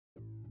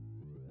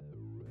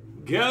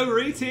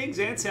Greetings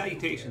and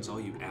salutations, all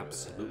you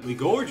absolutely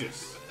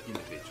gorgeous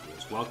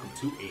individuals. Welcome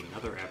to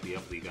another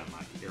FBF League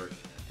Unlocked. Eric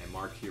and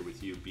Mark here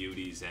with you,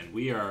 beauties, and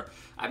we are,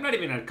 I'm not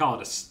even going to call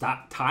it a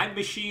stop time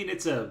machine,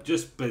 it's a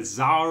just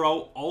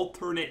bizarro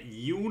alternate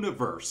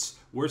universe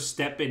we're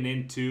stepping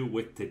into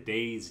with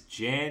today's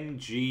Gen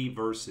G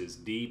versus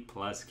D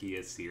plus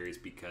Kia series,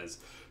 because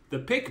the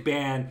pick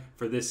ban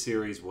for this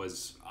series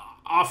was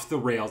off the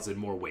rails in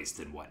more ways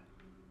than one.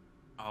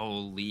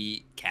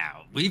 Holy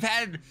cow. We've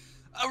had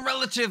a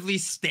relatively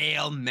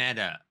stale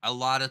meta a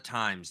lot of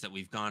times that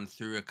we've gone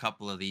through a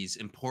couple of these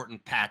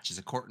important patches,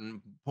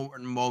 important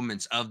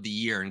moments of the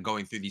year and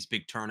going through these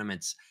big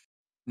tournaments.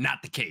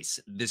 Not the case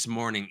this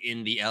morning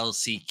in the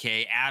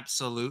LCK.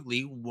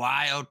 Absolutely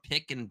wild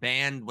pick and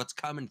ban. What's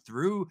coming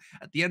through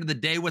at the end of the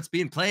day, what's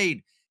being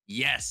played.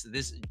 Yes,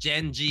 this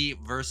Gen G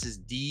versus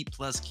D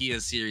plus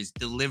Kia series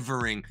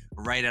delivering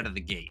right out of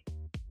the gate.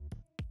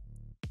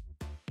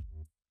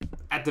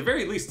 At the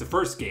very least, the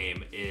first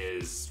game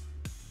is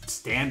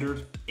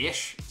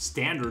standard-ish,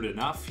 standard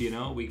enough, you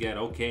know. We get,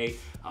 okay,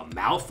 a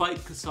Malphite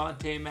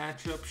Cassante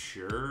matchup,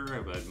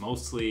 sure, but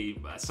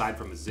mostly, aside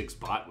from a Ziggs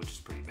bot, which is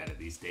pretty meta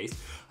these days,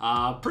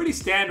 pretty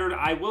standard.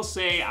 I will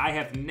say I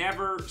have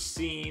never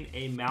seen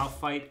a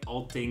Malphite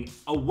ulting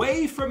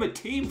away from a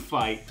team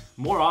fight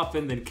more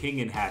often than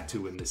Kingen had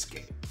to in this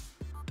game.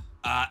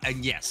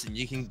 And yes, and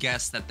you can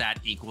guess that that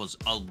equals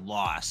a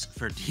loss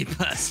for D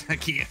plus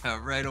Kia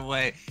right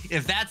away.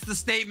 If that's the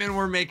statement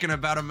we're making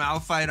about a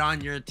Malphite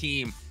on your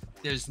team,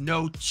 there's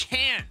no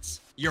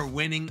chance you're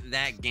winning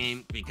that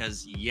game,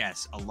 because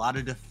yes, a lot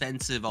of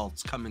defensive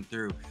ults coming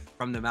through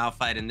from the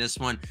Malphite in this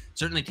one.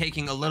 Certainly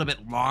taking a little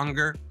bit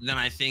longer than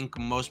I think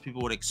most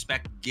people would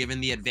expect,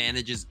 given the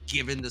advantages,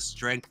 given the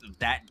strength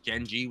that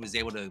Gen G was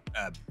able to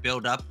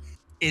build up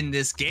in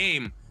this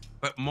game.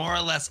 But more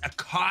or less a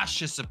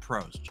cautious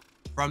approach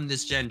from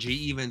this Gen G,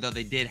 even though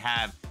they did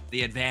have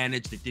the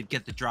advantage, they did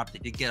get the drop, they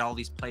did get all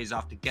these plays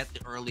off to get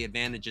the early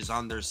advantages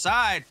on their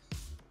side.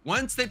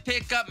 Once they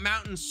pick up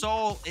Mountain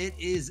Soul, it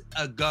is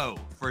a go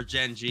for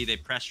Gen G. They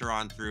pressure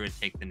on through and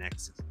take the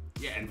Nexus.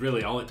 Yeah, and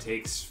really all it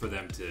takes for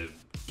them to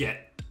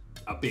get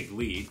a big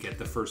lead, get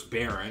the first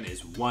Baron,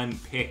 is one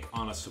pick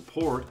on a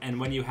support, and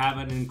when you have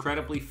an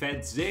incredibly fed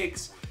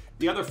Ziggs,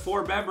 the other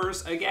four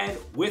members, again,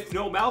 with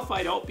no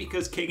Malphite ult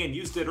because Kingen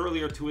used it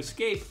earlier to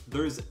escape,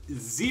 there's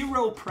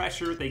zero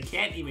pressure. They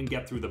can't even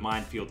get through the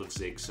minefield of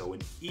Ziggs, so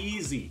an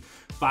easy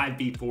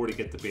 5v4 to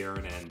get the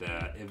Baron and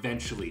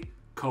eventually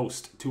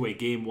coast to a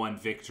game one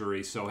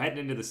victory. So heading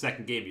into the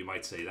second game, you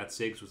might say that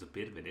Ziggs was a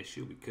bit of an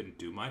issue. We couldn't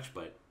do much,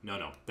 but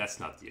no, that's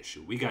not the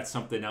issue. We got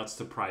something else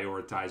to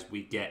prioritize.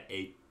 We get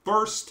a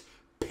first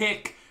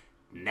pick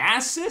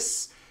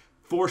Nasus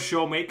for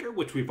Showmaker,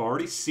 which we've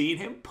already seen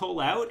him pull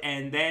out,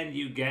 and then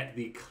you get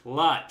the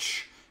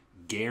clutch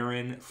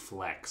Garen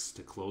flex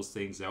to close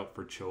things out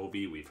for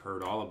Chovy. We've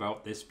heard all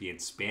about this being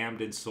spammed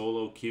in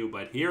solo queue,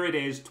 but here it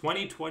is,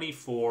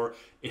 2024.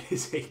 It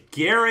is a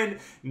Garen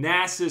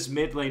Nasus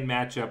mid lane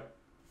matchup,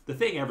 the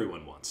thing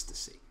everyone wants to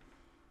see.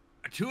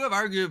 Two of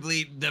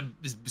arguably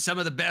some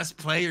of the best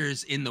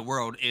players in the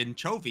world, in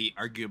Chovy,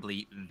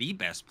 arguably the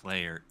best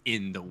player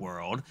in the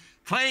world,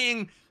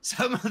 playing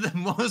some of the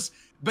most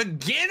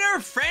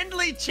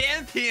beginner-friendly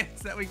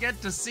champions that we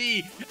get to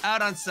see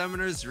out on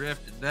Summoner's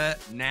Rift. The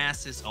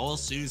Nasus, old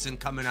Susan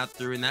coming out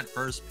through in that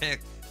first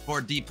pick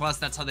for D+.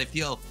 That's how they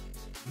feel.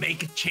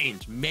 Make a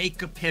change,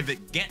 make a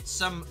pivot, get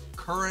some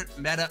current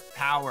meta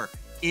power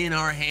in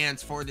our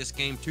hands for this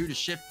game too, to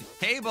shift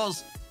the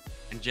tables.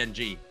 And Gen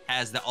G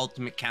has the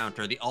ultimate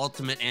counter, the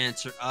ultimate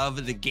answer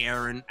of the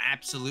Garen,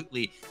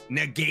 absolutely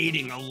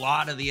negating a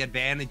lot of the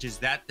advantages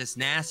that this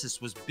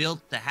Nasus was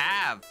built to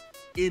have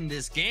in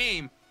this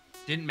game.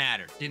 Didn't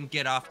matter, didn't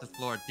get off the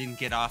floor, didn't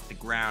get off the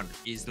ground,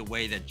 is the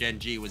way that Gen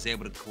G was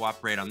able to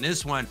cooperate on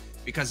this one,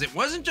 because it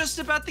wasn't just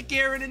about the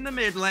Garen in the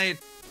mid lane.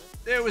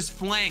 It was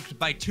flanked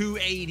by two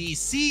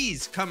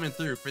ADCs coming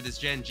through for this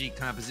Gen G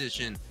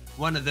composition,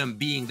 one of them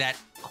being that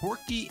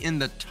Corki in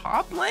the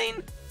top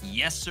lane.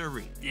 Yes,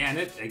 sir. Yeah, and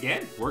it,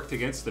 again, worked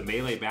against the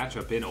melee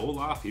matchup in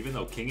Olaf. Even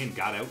though Kingen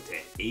got out to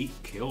 8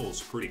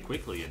 kills pretty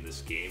quickly in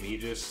this game, he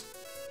just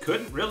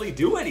couldn't really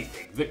do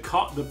anything.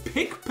 The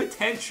pick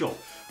potential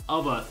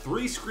of a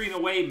 3-screen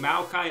away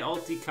Maokai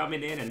ulti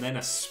coming in and then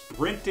a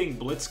sprinting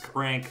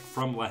blitzcrank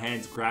from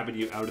Lehens grabbing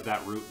you out of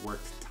that route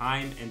worked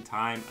time and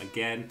time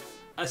again.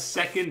 A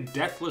second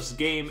deathless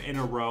game in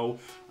a row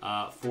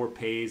for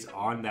Pays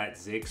on that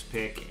Ziggs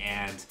pick,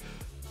 and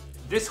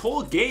this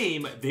whole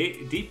game,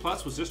 D+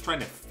 was just trying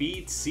to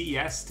feed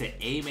CS to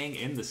aiming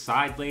in the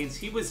side lanes.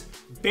 He was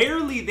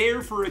barely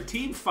there for a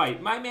team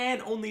fight. My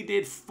man only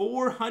did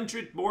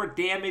 400 more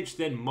damage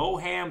than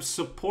Moham's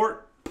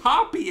support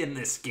Poppy in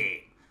this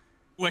game.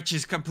 Which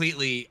is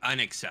completely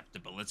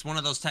unacceptable. It's one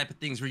of those type of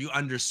things where you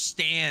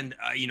understand,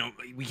 you know,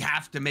 we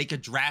have to make a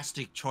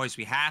drastic choice.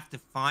 We have to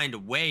find a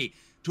way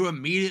to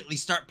immediately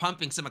start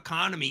pumping some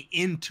economy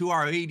into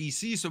our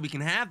ADC so we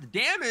can have the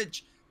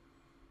damage.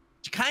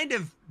 You kind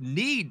of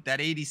need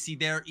that ADC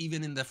there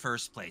even in the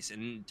first place.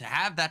 And to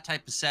have that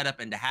type of setup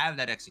and to have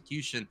that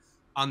execution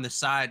on the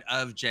side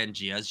of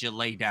Genji, as you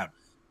laid out.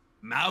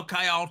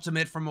 Maokai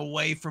ultimate from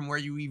away from where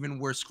you even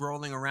were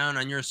scrolling around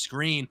on your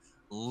screen.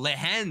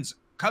 Lehen's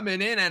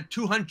coming in at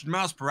 200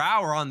 miles per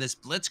hour on this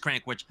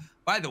Blitzcrank, which,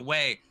 by the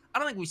way, I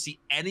don't think we see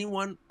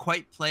anyone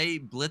quite play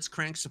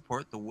Blitzcrank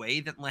support the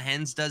way that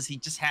Lehen's does. He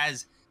just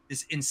has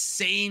this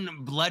insane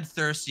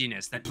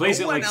bloodthirstiness that plays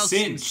no it one like else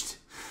Singed.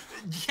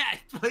 yeah,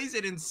 he plays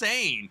it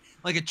insane,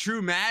 like a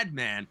true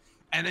madman.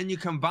 And then you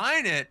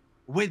combine it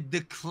with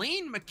the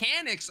clean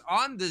mechanics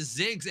on the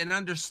Ziggs and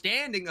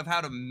understanding of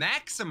how to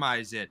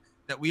maximize it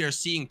that we are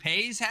seeing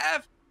Pays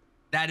have.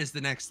 That is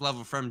the next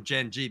level from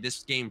Genji.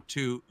 This game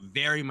 2,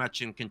 very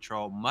much in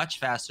control, much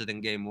faster than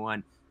game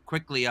 1,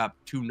 quickly up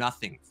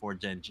 2-0 for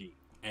Genji.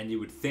 And you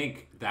would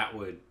think that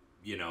would,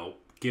 you know,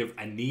 give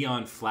a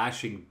neon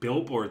flashing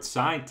billboard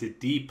sign to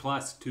D+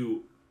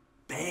 to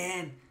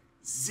ban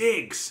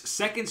Ziggs.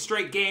 Second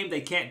straight game,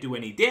 they can't do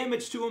any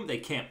damage to him. They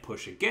can't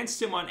push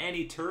against him on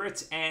any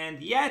turrets.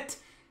 And yet,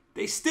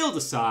 they still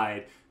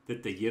decide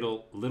that the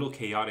little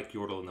chaotic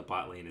Yordle in the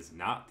bot lane is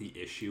not the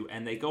issue.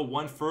 And they go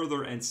one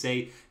further and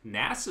say,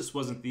 Nasus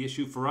wasn't the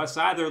issue for us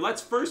either.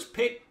 Let's first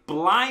pick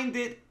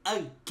Blinded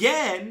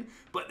again.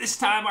 But this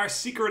time our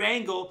secret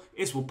angle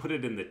is we'll put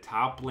it in the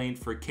top lane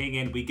for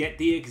Kingen. We get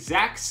the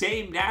exact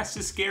same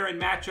Nasus Garen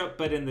matchup,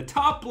 but in the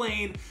top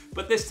lane.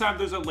 But this time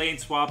there's a lane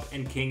swap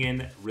and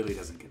Kingen really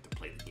doesn't get to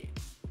play the game.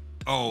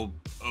 Oh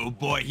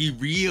boy, he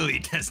really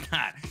does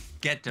not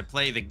get to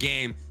play the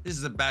game. This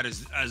is about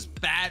as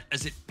bad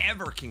as it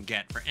ever can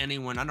get for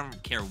anyone. I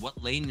don't care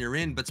what lane you're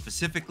in, but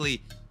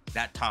specifically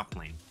that top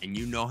lane. And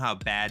you know how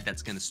bad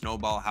that's going to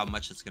snowball, how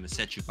much it's going to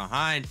set you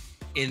behind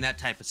in that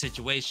type of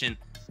situation.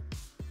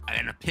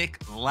 And a pick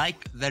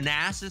like the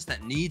Nasus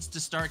that needs to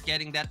start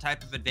getting that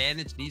type of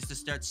advantage, needs to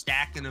start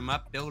stacking them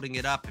up, building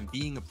it up, and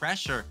being a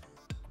pressure.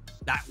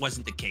 That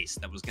wasn't the case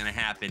that was going to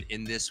happen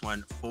in this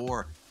one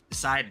for the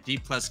side of D+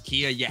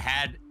 Kia. You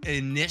had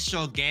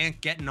initial gank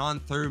getting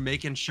on through,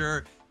 making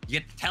sure you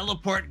get the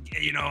teleport,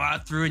 you know,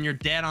 out through, and you're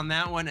dead on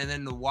that one. And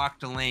then the walk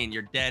to lane,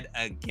 you're dead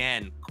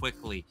again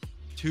quickly.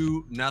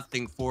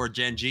 2-0 for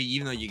Genji.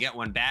 Even though you get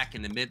one back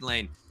in the mid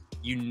lane,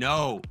 you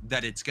know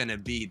that it's going to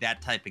be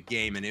that type of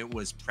game, and it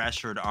was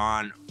pressured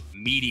on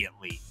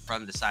immediately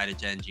from the side of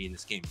Genji in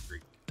this game 3.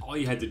 All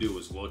you had to do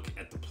was look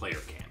at the player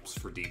camps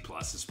for D+,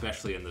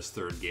 especially in this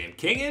third game.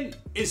 Kingen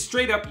is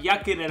straight up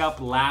yucking it up,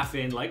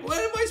 laughing, like, what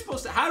am I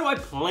supposed to, how do I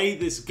play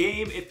this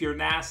game if you're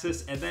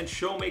Nasus? And then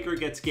Showmaker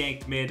gets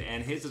ganked mid,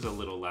 and his is a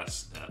little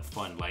less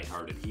fun,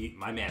 lighthearted.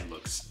 My man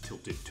looks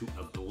tilted to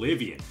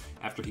oblivion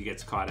after he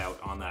gets caught out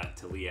on that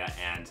Talia,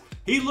 and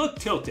he looked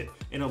tilted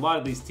in a lot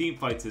of these team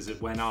fights as it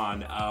went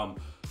on.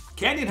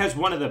 Canyon has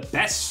one of the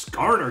best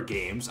Skarner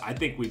games I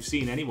think we've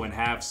seen anyone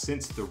have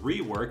since the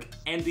rework.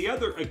 And the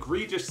other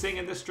egregious thing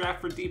in this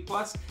draft for D+,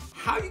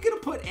 how are you going to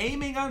put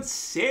aiming on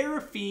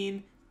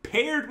Seraphine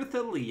paired with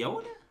a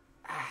Leona?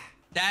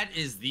 That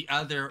is the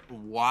other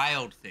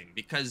wild thing,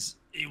 because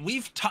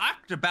we've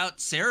talked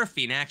about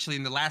Seraphine actually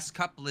in the last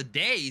couple of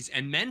days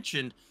and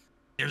mentioned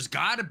there's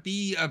got to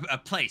be a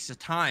place, a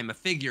time, a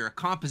figure, a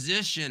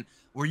composition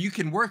where you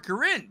can work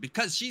her in,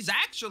 because she's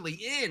actually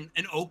in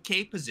an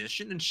okay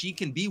position and she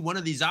can be one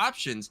of these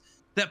options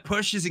that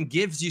pushes and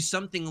gives you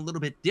something a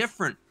little bit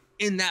different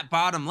in that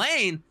bottom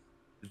lane.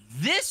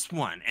 This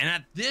one, and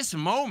at this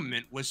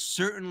moment, was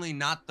certainly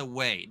not the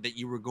way that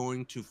you were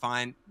going to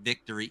find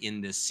victory in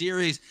this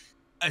series.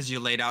 As you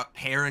laid out,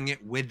 pairing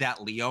it with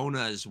that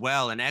Leona as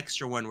well, an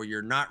extra one where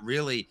you're not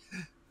getting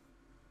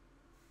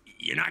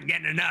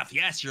enough.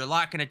 Yes, you're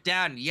locking it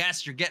down.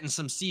 Yes, you're getting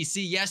some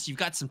CC. Yes, you've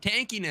got some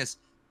tankiness.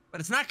 But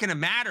it's not going to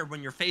matter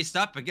when you're faced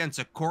up against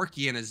a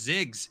Corki and a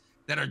Ziggs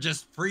that are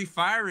just free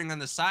firing on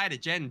the side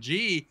of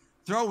Genji.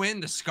 Throw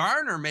in the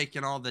Skarner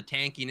making all the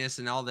tankiness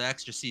and all the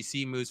extra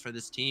CC moves for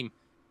this team.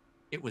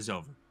 It was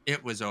over.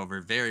 It was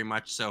over, very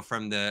much so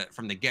from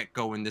the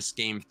get-go in this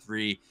game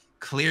 3.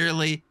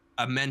 Clearly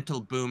a mental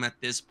boom at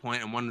this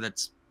point, and one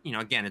that's, you know,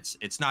 again,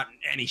 it's not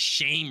any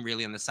shame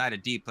really on the side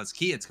of D+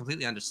 Key. It's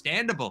completely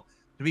understandable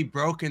to be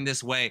broken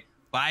this way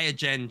by a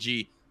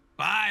Genji,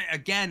 by,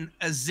 again,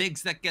 a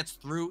Ziggs that gets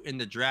through in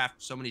the draft.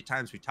 So many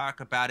times we talk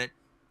about it.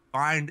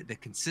 Find the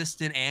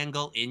consistent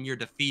angle in your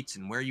defeats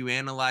and where you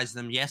analyze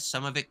them. Yes,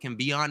 some of it can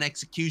be on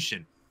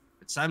execution,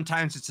 but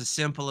sometimes it's as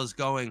simple as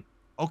going,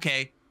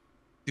 okay,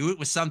 do it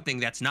with something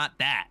that's not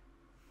that.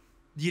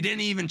 You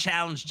didn't even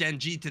challenge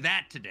Genji to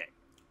that today.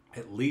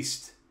 At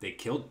least they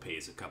killed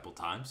Pays a couple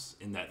times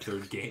in that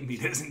third game. He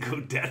doesn't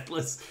go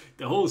deathless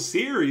the whole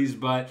series,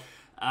 but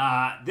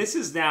this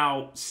is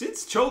now,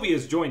 since Chovy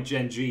has joined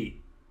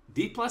Genji,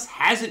 D+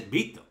 hasn't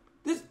beat them.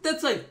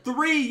 That's like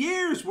 3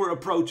 years we're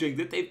approaching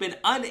that they've been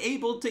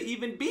unable to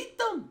even beat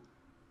them.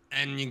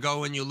 And you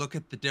go and you look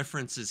at the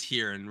differences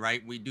here, and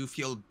right, we do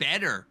feel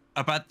better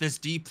about this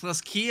D+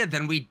 Kia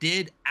than we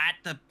did at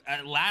the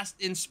last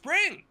in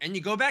spring. And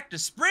you go back to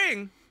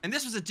spring, and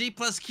this was a D+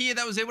 Kia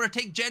that was able to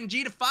take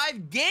Genji to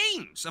 5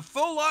 games, a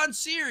full-on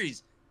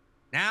series.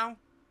 Now,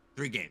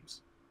 3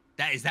 games.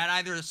 Is that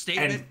either a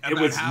statement And it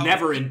about was how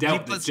never in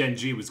doubt D+, that Gen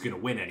G was going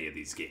to win any of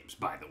these games,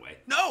 by the way.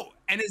 No,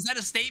 and is that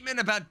a statement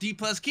about D+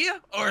 Kia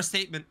or a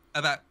statement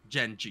about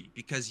Gen G?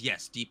 Because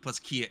yes, D+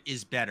 Kia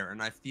is better,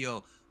 and I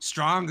feel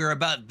stronger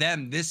about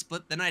them this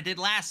split than I did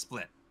last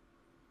split.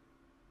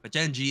 But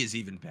Gen G is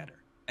even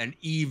better and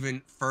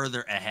even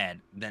further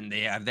ahead than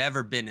they have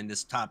ever been in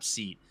this top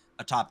seat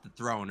atop the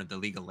throne of the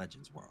League of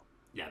Legends world.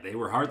 Yeah, they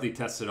were hardly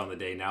tested on the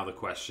day. Now the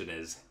question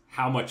is,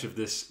 how much of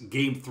this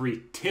Game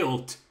 3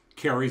 tilt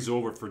carries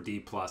over for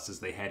D+ as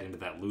they head into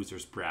that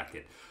losers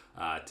bracket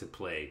to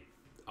play,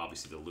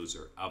 obviously, the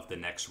loser of the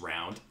next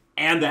round.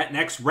 And that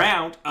next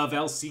round of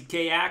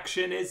LCK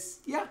action is,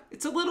 yeah,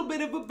 it's a little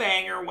bit of a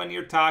banger when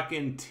you're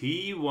talking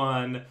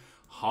T1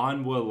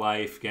 Hanwha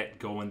Life get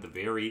going the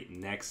very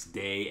next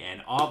day.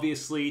 And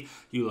obviously,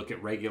 you look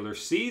at regular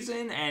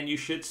season, and you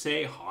should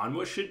say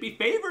Hanwha should be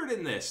favored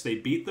in this. They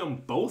beat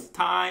them both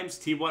times.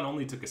 T1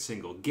 only took a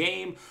single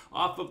game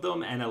off of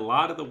them, and a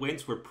lot of the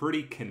wins were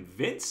pretty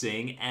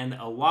convincing, and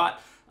a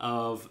lot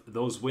of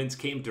those wins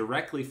came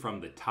directly from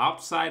the top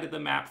side of the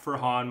map for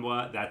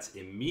Hanwha. That's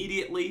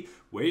immediately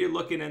where you're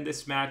looking in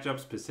this matchup,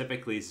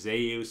 specifically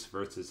Zeus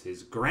versus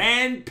his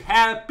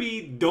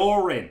grandpappy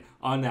Doran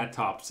on that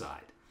top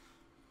side.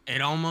 It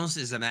almost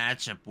is a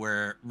matchup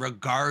where,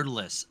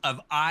 regardless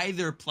of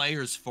either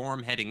player's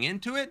form heading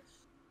into it,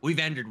 we've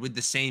ended with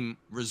the same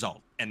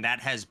result. And that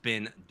has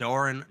been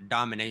Doran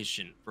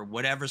domination for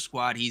whatever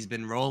squad he's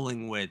been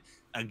rolling with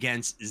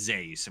against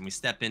Zeus. And we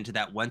step into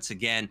that once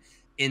again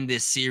in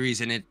this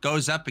series. And it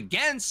goes up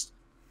against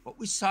what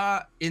we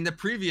saw in the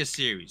previous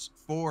series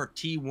for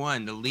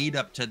T1, the lead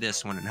up to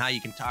this one, and how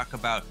you can talk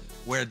about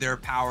where their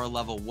power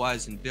level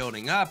was in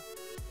building up.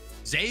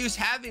 Zeus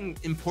having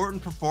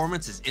important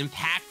performances,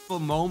 impactful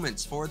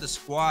moments for the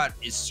squad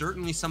is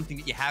certainly something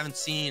that you haven't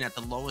seen at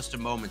the lowest of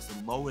moments,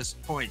 the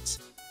lowest points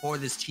for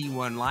this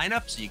T1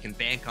 lineup. So you can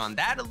bank on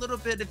that a little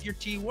bit if you're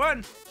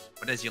T1.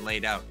 But as you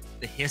laid out,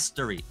 the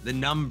history, the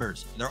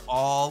numbers, they're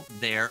all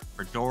there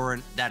for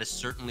Doran. That is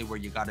certainly where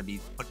you got to be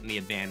putting the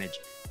advantage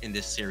in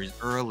this series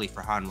early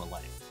for Hanwha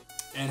Life.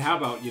 And how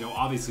about,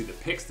 obviously the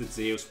picks that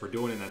Zeus were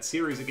doing in that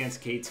series against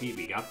KT.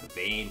 We got the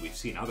Vayne. We've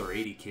seen other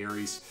 80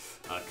 carries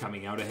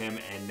coming out of him.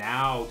 And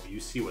now you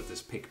see what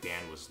this pick ban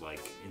was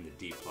like in the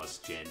D+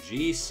 Gen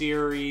G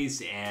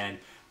series. And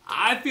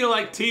I feel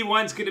like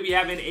T1's going to be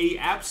having an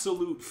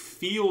absolute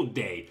field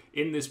day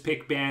in this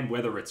pick ban,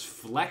 whether it's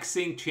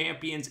flexing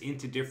champions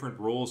into different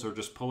roles or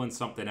just pulling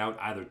something out,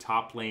 either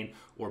top lane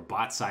or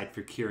bot side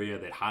for Kyria,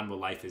 that Hanwha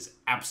Life is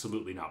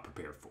absolutely not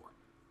prepared for.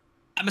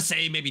 I'm going to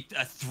say maybe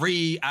a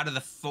 3 out of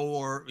the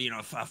 4,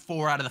 a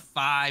 4 out of the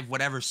 5,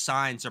 whatever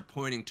signs are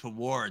pointing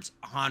towards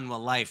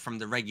Hanwha Life from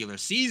the regular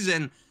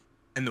season.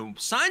 And the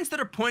signs that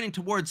are pointing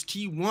towards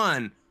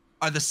T1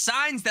 are the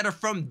signs that are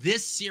from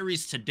this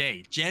series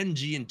today, Gen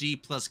G and D+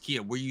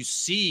 Kia, where you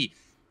see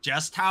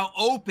just how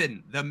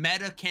open the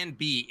meta can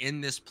be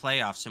in this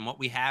playoffs and what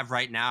we have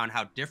right now and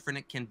how different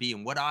it can be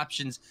and what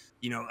options,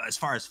 as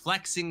far as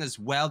flexing as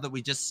well, that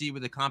we just see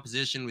with the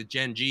composition with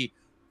Gen G,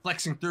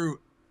 flexing through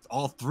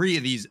all 3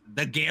 of these,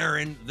 the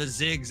Garen, the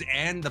Ziggs,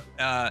 and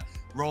the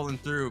rolling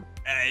through,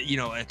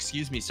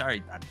 excuse me,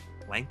 sorry, I'm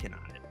blanking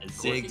on it.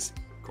 Ziggs.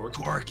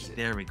 Corki.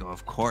 There we go.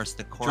 Of course,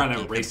 the Corki. Trying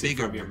to erase it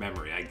from your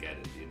memory. I get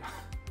it,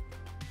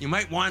 You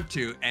might want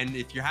to, and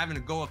if you're having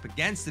to go up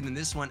against him in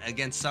this one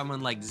against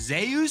someone like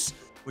Zeus,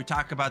 we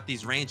talk about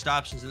these ranged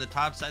options in the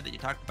top side that you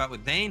talked about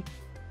with Vayne,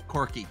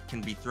 Corki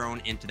can be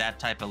thrown into that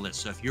type of list.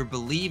 So if you're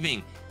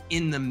believing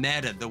in the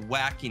meta, the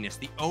wackiness,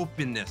 the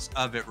openness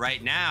of it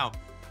right now,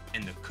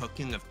 and the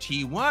cooking of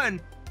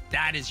T1,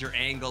 that is your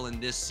angle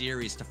in this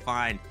series to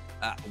find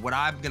what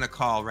I'm going to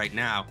call right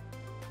now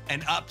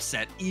an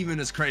upset, even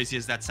as crazy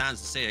as that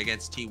sounds to say,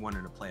 against T1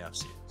 in a playoff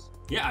series.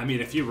 Yeah, I mean,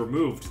 if you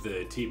removed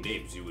the team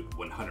names, you would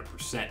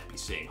 100% be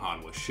saying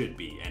Hanwha should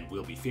be and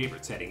will be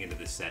favorites heading into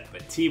this set.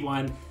 But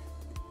T1,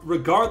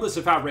 regardless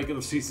of how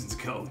regular seasons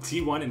go,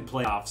 T1 in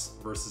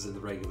playoffs versus in the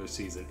regular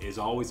season is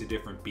always a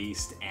different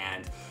beast.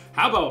 And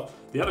how about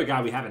the other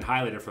guy we haven't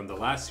highlighted from the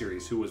last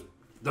series, who was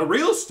the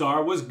real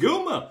star, was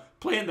Guma,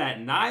 playing that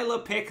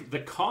Nyla pick, the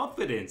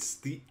confidence,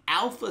 the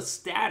alpha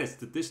status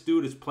that this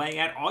dude is playing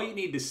at. All you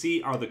need to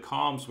see are the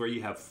comms where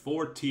you have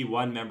 4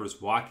 T1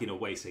 members walking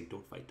away saying,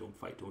 don't fight, don't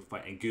fight, don't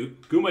fight. And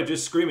Guma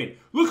just screaming,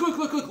 look, look,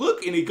 look, look,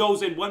 look. And he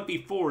goes in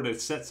 1v4 to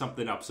set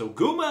something up. So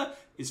Guma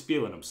is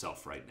feeling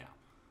himself right now.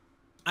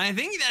 I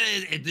think that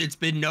it's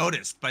been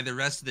noticed by the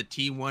rest of the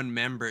T1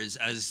 members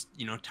as,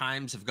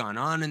 times have gone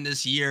on in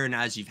this year, and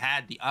as you've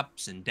had the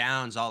ups and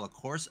downs all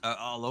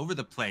over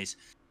the place,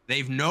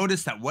 they've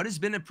noticed that what has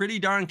been a pretty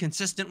darn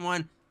consistent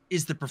one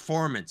is the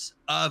performance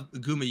of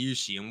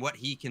Gumayushi and what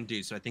he can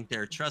do. So I think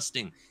they're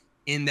trusting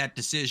in that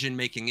decision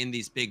making in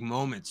these big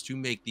moments to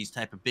make these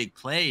type of big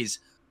plays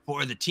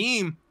for the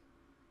team.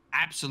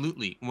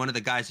 Absolutely one of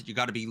the guys that you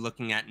got to be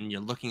looking at, and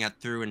you're looking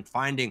at through and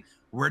finding,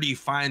 where do you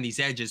find these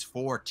edges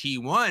for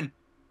T1?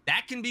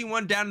 That can be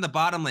one down in the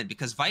bottom lane,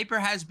 because Viper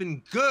has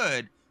been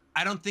good.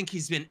 I don't think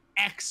he's been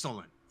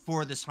excellent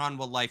for this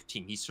Hanwha Life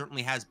team. He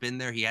certainly has been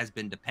there. He has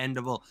been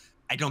dependable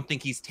I don't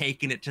think he's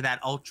taken it to that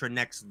ultra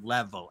next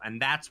level.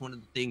 And that's one of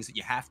the things that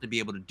you have to be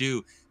able to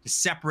do to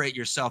separate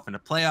yourself in a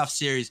playoff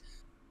series.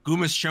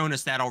 Guma's shown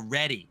us that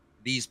already,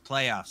 these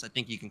playoffs. I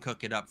think you can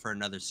cook it up for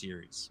another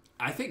series.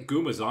 I think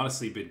Guma's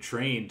honestly been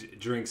trained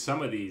during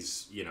some of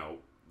these,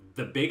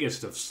 the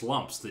biggest of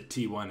slumps that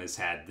T1 has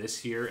had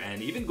this year,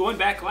 and even going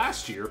back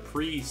last year,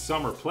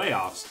 pre-summer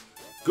playoffs,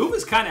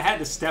 Guma's kind of had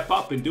to step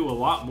up and do a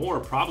lot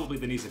more probably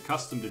than he's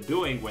accustomed to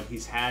doing when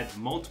he's had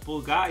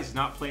multiple guys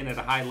not playing at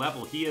a high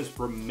level. He has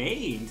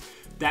remained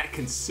that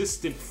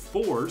consistent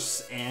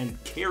force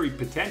and carry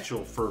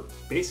potential for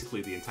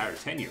basically the entire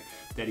tenure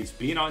that he's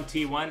been on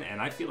T1,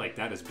 and I feel like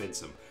that has been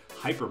some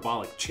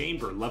hyperbolic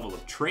chamber level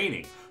of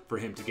training for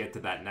him to get to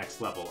that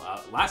next level.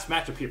 Last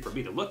matchup here for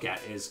me to look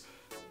at is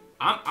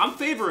I'm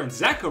favoring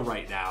Zeka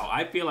right now.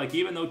 I feel like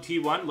even though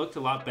T1 looked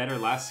a lot better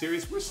last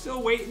series, we're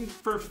still waiting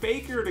for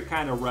Faker to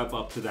kind of rev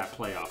up to that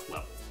playoff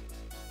level.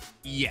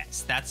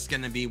 Yes, that's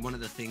going to be one of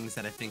the things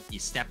that I think you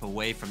step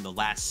away from the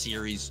last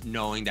series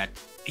knowing that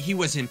he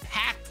was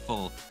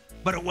impactful,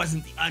 but it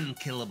wasn't the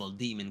unkillable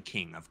Demon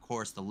King. Of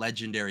course, the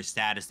legendary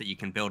status that you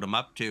can build him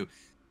up to.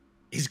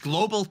 His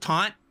global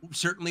taunt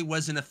certainly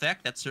was in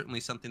effect. That's certainly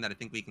something that I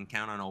think we can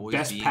count on always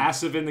best being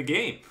passive in the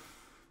game.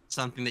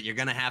 Something that you're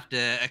going to have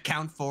to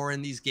account for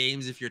in these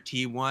games if you're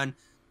T1.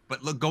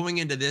 But look, going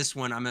into this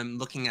one, I'm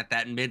looking at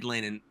that mid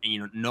lane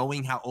and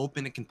knowing how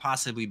open it can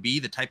possibly be,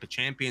 the type of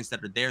champions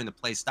that are there in the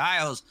play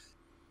styles.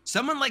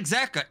 Someone like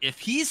Zeka, if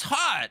he's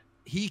hot,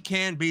 he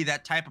can be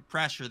that type of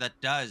pressure that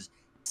does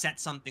set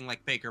something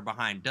like Faker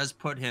behind, does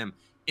put him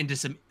into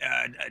some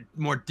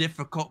more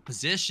difficult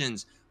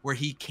positions where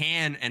he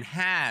can and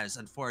has,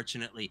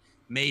 unfortunately,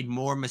 made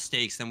more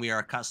mistakes than we are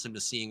accustomed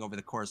to seeing over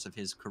the course of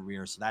his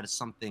career. So that is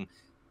something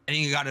I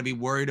think you got to be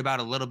worried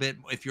about a little bit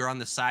if you're on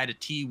the side of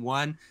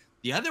T1.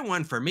 The other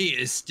one for me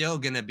is still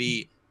going to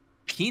be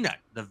Peanut,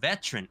 the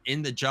veteran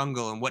in the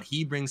jungle, and what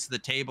he brings to the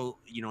table.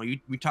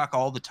 We talk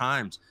all the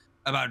times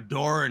about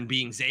Doran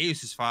being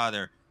Zeus's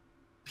father.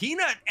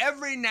 Peanut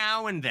every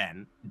now and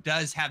then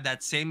does have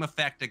that same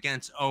effect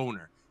against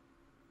Owner.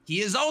 He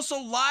is also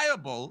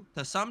liable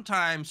to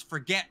sometimes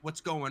forget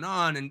what's going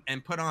on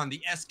and put on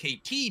the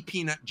SKT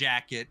Peanut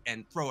jacket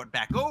and throw it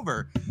back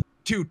over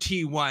to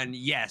T1.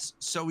 Yes,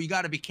 so we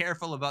got to be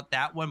careful about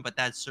that one, but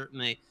that's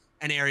certainly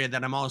an area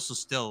that I'm also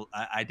still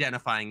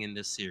identifying in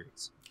this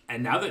series.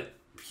 And now that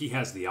he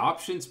has the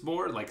options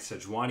more, like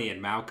Sejuani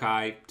and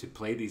Maokai, to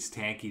play these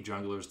tanky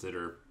junglers that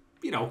are,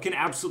 can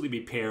absolutely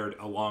be paired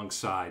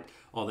alongside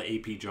all the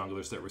AP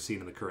junglers that we're seeing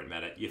in the current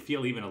meta, you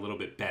feel even a little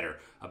bit better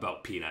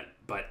about Peanut.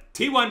 But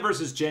T1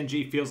 versus Gen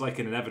G feels like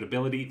an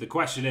inevitability. The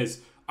question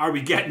is, are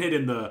we getting it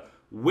in the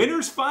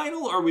winners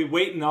final, or are we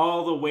waiting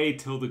all the way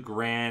till the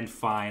grand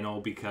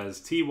final?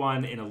 Because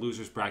T1 in a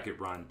loser's bracket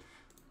run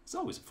is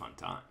always a fun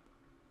time.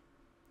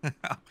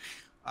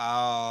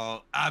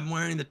 Oh, I'm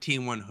wearing the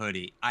T1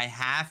 hoodie. I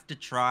have to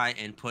try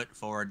and put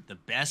forward the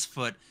best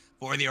foot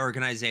for the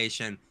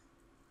organization.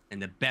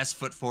 And the best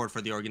foot forward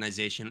for the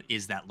organization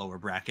is that lower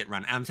bracket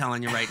run. I'm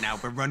telling you right now,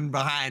 we're running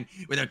behind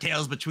with our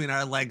tails between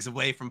our legs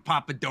away from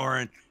Papa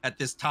Doran at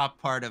this top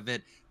part of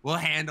it. We'll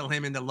handle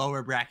him in the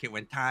lower bracket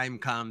when time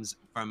comes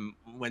from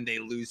when they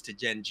lose to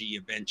Gen G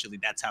eventually.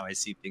 That's how I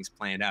see things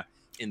playing out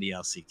in the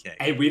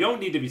LCK. Hey, we don't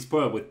need to be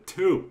spoiled with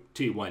two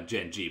T1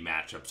 Gen G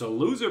matchups. So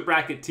loser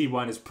bracket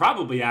T1 is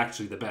probably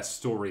actually the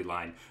best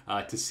storyline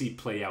to see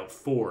play out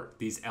for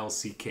these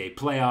LCK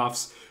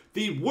playoffs.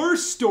 The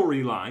worst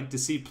storyline to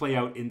see play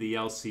out in the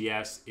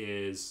LCS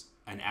is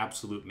an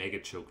absolute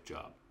mega choke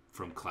job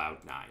from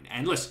Cloud9.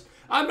 And listen,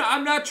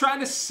 I'm not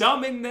trying to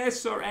summon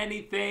this or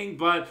anything,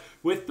 but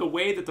with the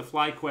way that the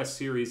FlyQuest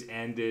series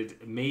ended,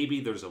 maybe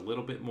there's a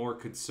little bit more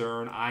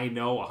concern. I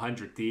know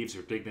 100 Thieves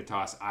or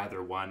Dignitas,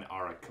 either one,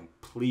 are a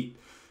complete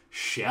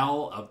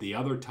shell of the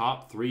other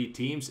top three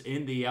teams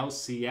in the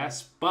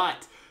LCS,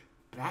 but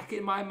back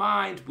in my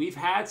mind, we've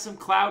had some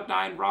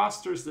Cloud9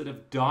 rosters that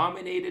have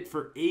dominated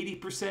for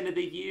 80% of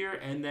the year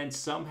and then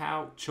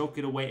somehow choke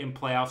it away in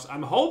playoffs.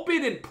 I'm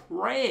hoping and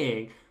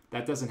praying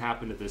that doesn't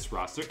happen to this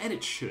roster, and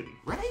it shouldn't,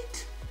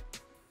 right?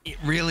 It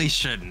really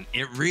shouldn't.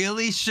 It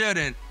really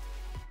shouldn't.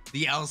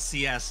 The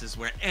LCS is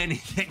where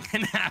anything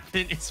can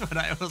happen, is what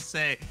I will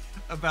say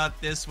about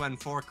this one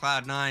for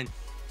Cloud9.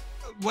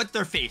 What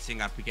they're facing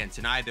up against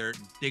in either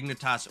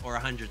Dignitas or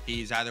 100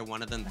 Thieves, either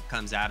one of them that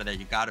comes out of there,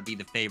 you got to be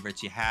the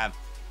favorites. You have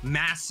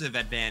massive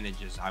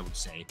advantages, I would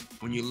say,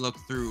 when you look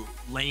through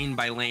lane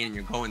by lane and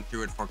you're going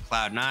through it for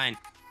Cloud9.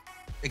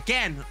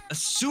 Again,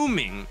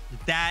 assuming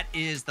that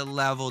is the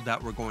level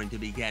that we're going to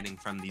be getting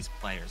from these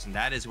players. And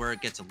that is where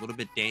it gets a little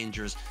bit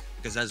dangerous,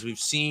 because as we've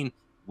seen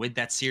with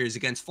that series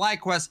against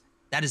FlyQuest,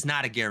 that is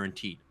not a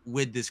guaranteed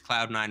with this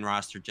Cloud9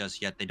 roster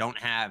just yet. They don't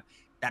have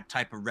that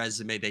type of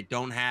resume. They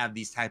don't have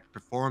these type of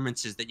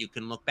performances that you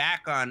can look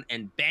back on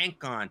and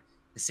bank on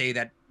to say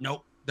that,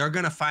 nope, they're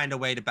going to find a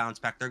way to bounce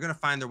back. They're going to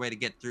find their way to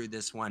get through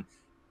this one.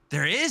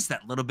 There is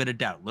that little bit of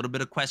doubt, a little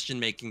bit of question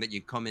making that you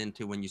come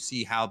into when you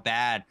see how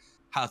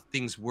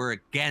things were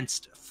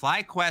against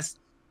FlyQuest.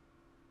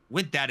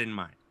 With that in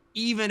mind,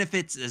 even if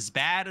it's as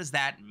bad as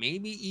that,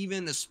 maybe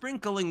even a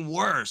sprinkling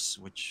worse,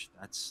 which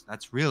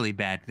that's really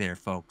bad there,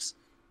 folks.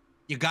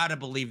 You got to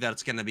believe that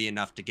it's going to be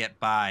enough to get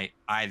by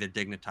either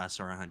Dignitas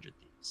or 100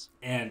 Thieves.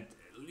 And,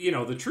 you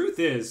know, the truth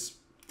is,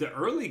 the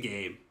early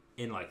game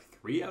in like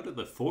 3 out of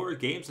the 4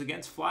 games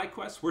against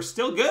FlyQuest were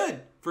still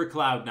good for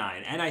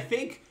Cloud9. And I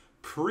think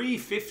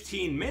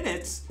pre-15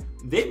 minutes,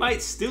 they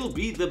might still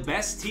be the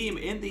best team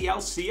in the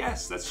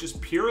LCS. That's just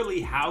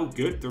purely how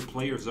good their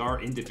players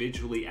are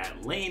individually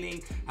at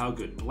laning, how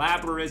good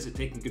Blabber is at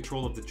taking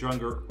control of the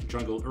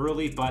jungle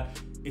early, but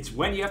it's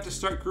when you have to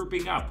start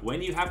grouping up, when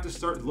you have to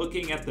start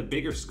looking at the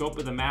bigger scope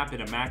of the map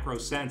in a macro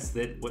sense,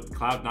 that what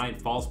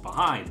Cloud9 falls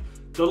behind.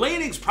 The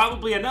laning's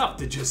probably enough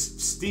to just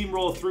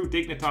steamroll through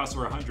Dignitas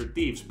or 100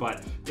 Thieves,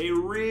 but they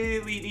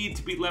really need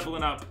to be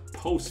leveling up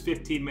post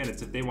 15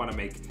 minutes if they want to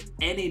make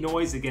any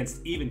noise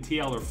against even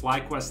TL or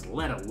FlyQuest,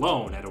 let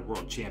alone at a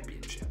world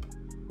championship.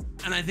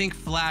 And I think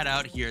flat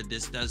out here,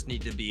 this does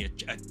need to be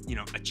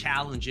a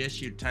challenge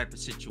issue type of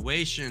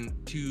situation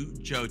to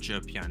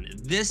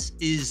Jojopion. This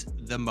is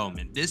the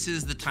moment. This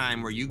is the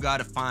time where you got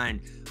to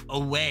find a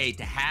way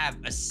to have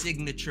a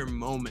signature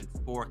moment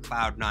for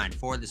Cloud9,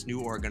 for this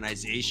new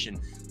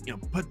organization. You know,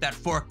 put that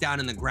fork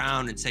down in the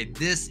ground and say,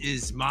 this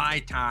is my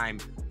time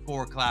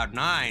for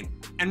Cloud9,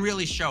 and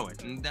really show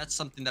it. And that's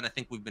something that I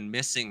think we've been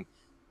missing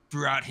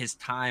throughout his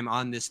time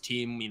on this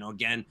team. You know,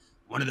 again,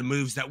 one of the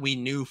moves that we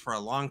knew for a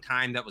long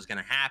time that was going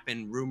to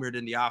happen, rumored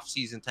in the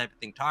offseason type of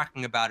thing,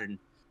 talking about it. And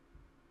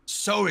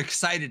so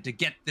excited to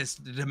get this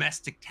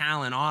domestic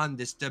talent on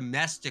this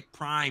domestic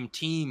prime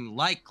team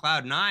like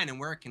Cloud9, and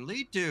where it can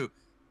lead to.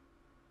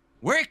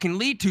 Where it can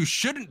lead to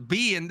shouldn't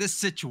be in this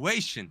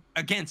situation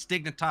against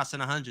Dignitas and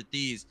 100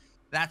 Thieves.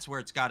 That's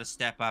where it's got to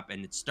step up,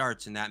 and it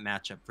starts in that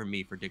matchup for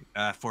me for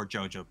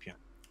Jojopion.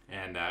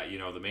 And, you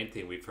know, the main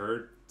thing we've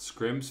heard,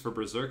 scrims for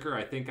Berserker,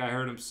 I think I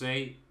heard him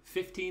say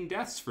 15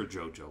 deaths for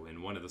JoJo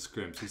in one of the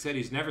scrims. He said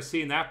he's never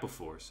seen that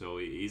before, so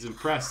he's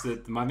impressed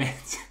that my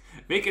man's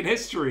making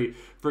history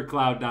for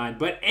Cloud9.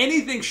 But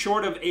anything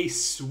short of a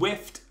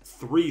swift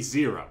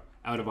 3-0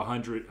 out of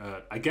 100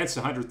 against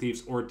 100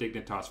 Thieves or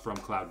Dignitas from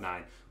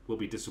Cloud9 will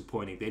be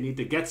disappointing. They need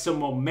to get some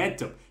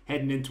momentum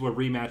heading into a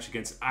rematch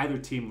against either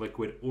Team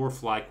Liquid or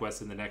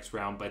FlyQuest in the next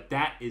round. But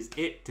that is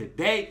it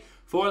today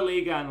for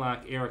Liga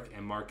Unlock. Eric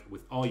and Mark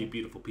with all you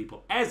beautiful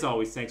people. As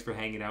always, thanks for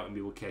hanging out, and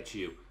we will catch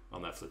you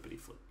on that flippity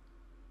flip.